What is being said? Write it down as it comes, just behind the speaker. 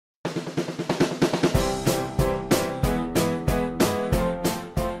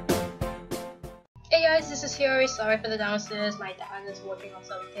guys, this is Fury. Sorry for the downstairs, my dad is working on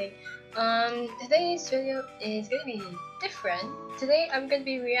something. Today's video is gonna be different. Today I'm gonna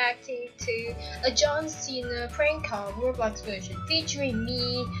be reacting to a John Cena prank call ROBLOX version featuring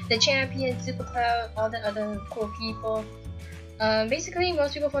me, the champion, Super Cloud, all the other cool people. Basically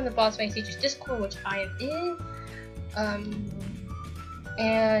most people from the Boss Fight Teachers Discord, which I am in.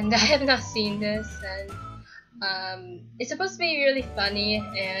 And I have not seen this, and it's supposed to be really funny,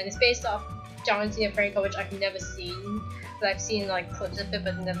 and it's based off John Cena prank call, which I've never seen, but I've seen like clips of it,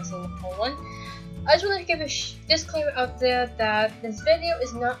 but never seen the full one. I just want to give a disclaimer out there that this video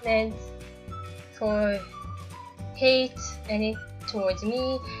is not meant for hate towards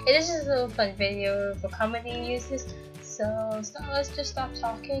me. It is just a little fun video for comedy uses. So let's just stop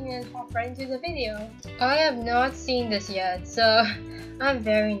talking and hop right into the video. I have not seen this yet, so I'm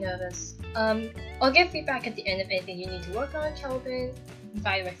very nervous. I'll give feedback at the end of anything you need to work on. Kelvin,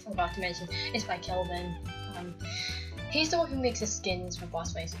 by the way, I forgot to mention, it's by Kelvin. He's the one who makes the skins for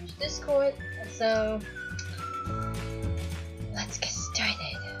Boss Fight Teachers Discord. So let's get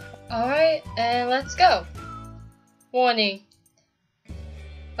started. Alright, and let's go. Warning.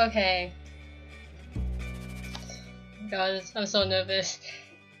 Okay. God, I'm so nervous.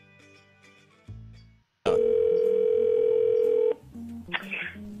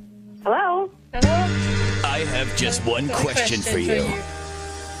 Hello? Hello? I have just one question for you.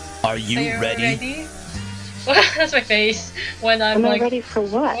 Are you ready? That's my face when I'm like... ready for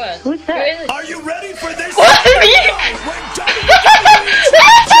what? Who's that? Are you ready for this? What? When John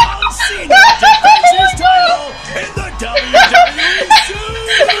Cena defends his title in the WWE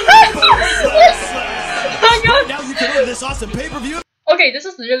Super Slam. Right now you can order this awesome pay-per-view. Okay, this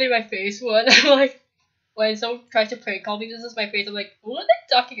is literally my face when I'm like... When someone tries to prank call me, this is my face. I'm like, what are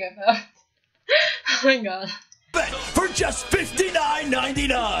they talking about? Oh my god. For just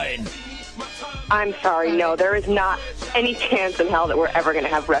 $59.99. I'm sorry, no, there is not any chance in hell that we're ever going to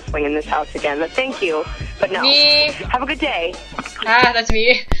have wrestling in this house again. But thank you, but no. Me. Have a good day. Ah, that's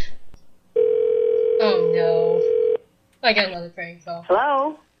me. Oh no. I got another prank call.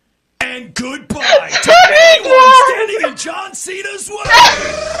 Hello? And goodbye to anyone standing in John Cena's way!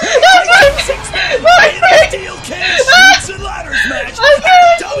 Six-man steel cage shoots and ladders match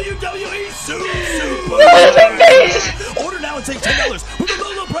at WWE Super Slam. Order now and save $10 with a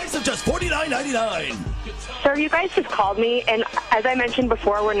low price of just $49.99. Sir, you guys just called me, and as I mentioned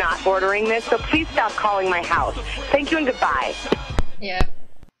before, we're not ordering this, so please stop calling my house. Thank you and goodbye. Yeah.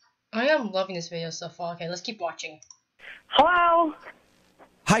 I am loving this video so far. Okay, let's keep watching. Hello?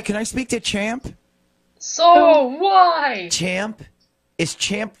 Hi, can I speak to Champ? So, why? Champ? Is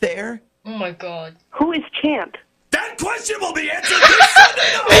Champ there? Oh my god. Who is Champ? That question will be answered this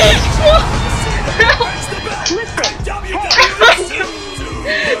Sunday night!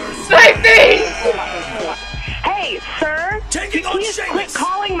 My face! Hey, sir! Taking on Please quit Sheamus,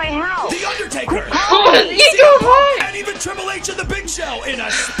 calling my house! The Undertaker, and even Triple H and the Big Show in a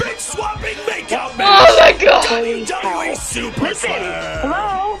spit-swapping makeout match! Oh my god! WWE Super Listen! Slam!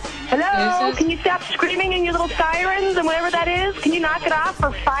 Hello? Hello? This is- Can you stop screaming in your little sirens and whatever that is? Can you knock it off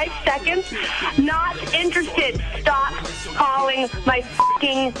for 5 seconds? Not interested. Stop calling my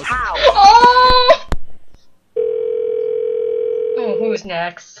fucking house. Oh! Oh, who's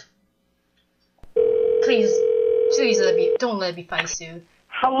next? Please don't let me fight Sue.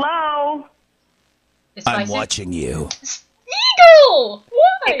 Hello? It's I'm Spicy. watching you. Eagle!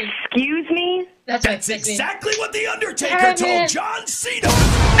 Why? Excuse me? That's exactly what The Undertaker Damn told it. John Cena!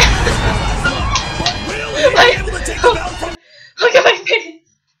 But will he be able to take the belt from... Look at my face!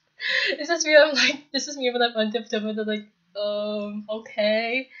 This is me, I'm like, this is me when I'm on tiptoe and I'm like,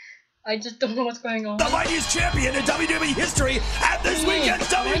 okay. I just don't know what's going on. the mightiest champion in WWE history at this weekend's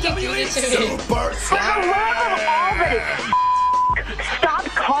WWE Super For the love of all that is stop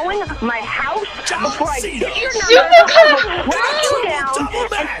calling my house before I Cena. get your Super number, whack you down, Double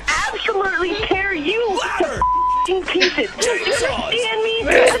and match. absolutely tear you Ladder. to pieces. Do you understand me?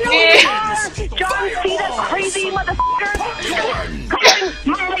 Where's I know me? you are, John Cena, crazy motherfucker. Calling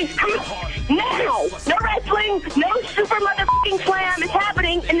my house now. No wrestling, no super motherfucking slam is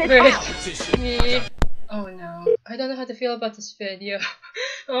happening in this house. Me. Oh no. I don't know how to feel about this video.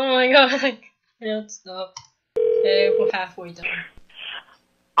 Oh my god. I don't stop. Okay, we're halfway done.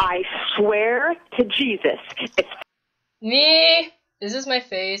 I swear to Jesus, it's Me! This is my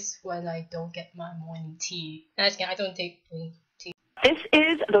face when I don't get my morning tea. Actually, I don't take morning tea. this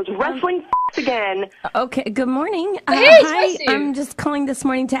is those wrestling again. Okay, good morning. Hey, hi, Spicy. I'm just calling this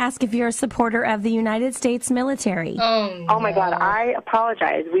morning to ask if you're a supporter of the United States military. Oh, Oh my no. God, I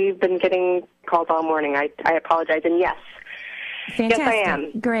apologize. We've been getting calls all morning. I apologize. And yes, Fantastic. Yes, I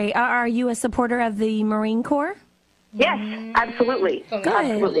am. Great. Are you a supporter of the Marine Corps? Yes, absolutely. Good.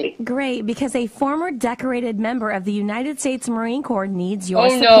 Absolutely. Great, because a former decorated member of the United States Marine Corps needs your Oh,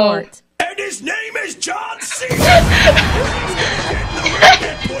 no. support. And his name is John Cena!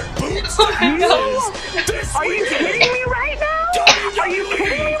 Are you kidding me right now? Are you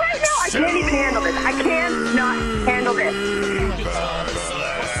kidding me right now? I can't even handle this. I cannot handle this.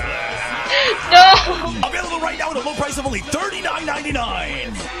 No! Available right now at a low price of only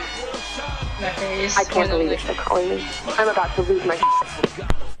 $39.99. My face. I can't believe it's calling me. I'm about to lose my shit.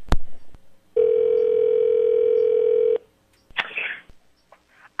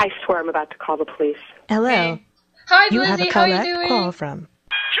 I swear I'm about to call the police. Hello. Hi, You Lizzie. have a How you collect doing? call from.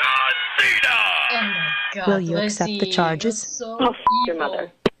 John Cena! Oh my God, Will you accept the Lizzie, charges? you're so Oh, f your evil.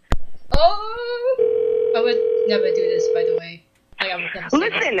 mother. Oh, I would never do this, by the way. Like, I would never say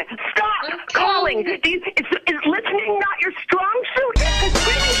this. Listen, stop calling. Is listening not your strong suit? Because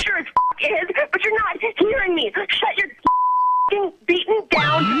pretty sure it's is, but you're not hearing me. Shut your beaten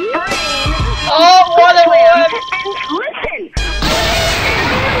down brain. Oh, what a Slam, word! and listen.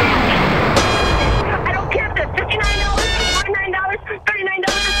 I don't care if it's $59, $49, $39, or $39.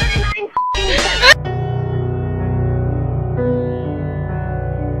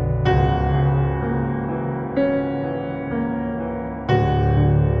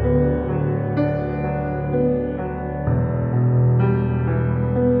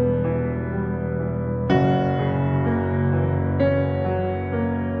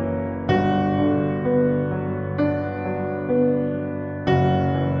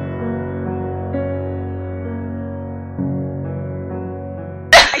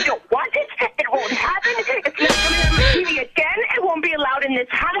 I don't want it. It won't happen. It's not coming on my TV again. It won't be allowed in this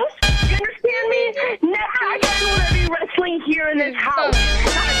house. You understand me? Never again will there be wrestling here in this house.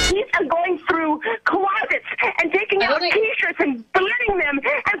 Not a piece of going through closets and taking out t-shirts and burning them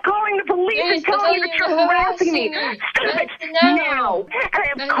and calling the police and telling you that you're harassing me. Stop it now. And I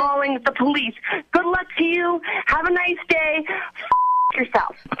am calling the police. Good luck to you. Have a nice day. F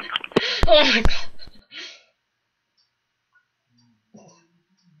yourself. Oh my God.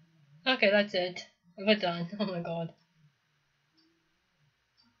 Okay, that's it. We're done. Oh my God.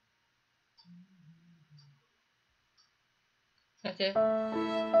 That's it.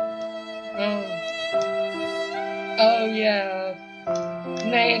 Oh yeah.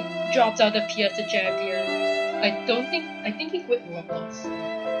 Meg dropped out the PS champion. I think he quit Roblox.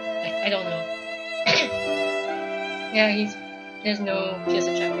 I don't know. Yeah, there's no PS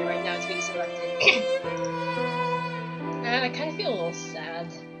champion right now. It's being selected. I kind of feel a little sad.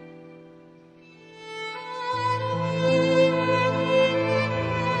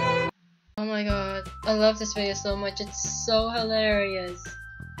 Oh my God, I love this video so much. It's so hilarious.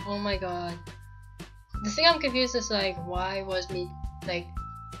 Oh my God. The thing I'm confused is like, why was Meek like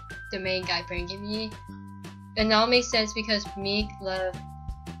the main guy pranking me? It now makes sense because Meek left.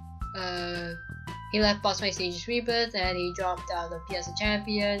 He left Boss My Stage's Rebirth and he dropped out of PS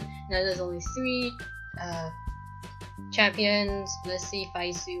Champion. Now there's only 3 champions: Blissey,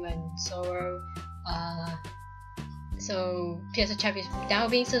 Faisu, and Zoro. So PS Champion is now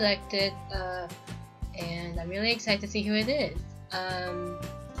being selected, and I'm really excited to see who it is.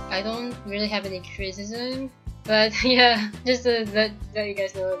 I don't really have any criticism, but yeah, just to let you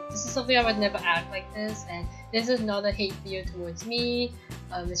guys know, this is something I would never act like this, and this is not a hate video towards me.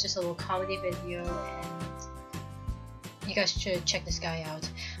 It's just a little comedy video, and you guys should check this guy out.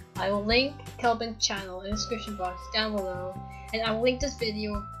 I will link Kelvin's channel in the description box down below, and I will link this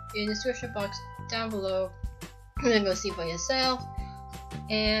video in the description box down below. You can go see for yourself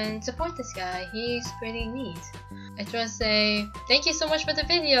and support this guy. He's pretty neat. I just want to say thank you so much for the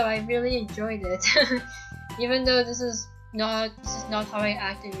video. I really enjoyed it. Even though this is not how I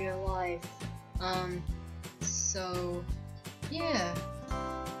act in real life. So yeah.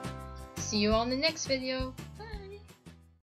 See you on the next video.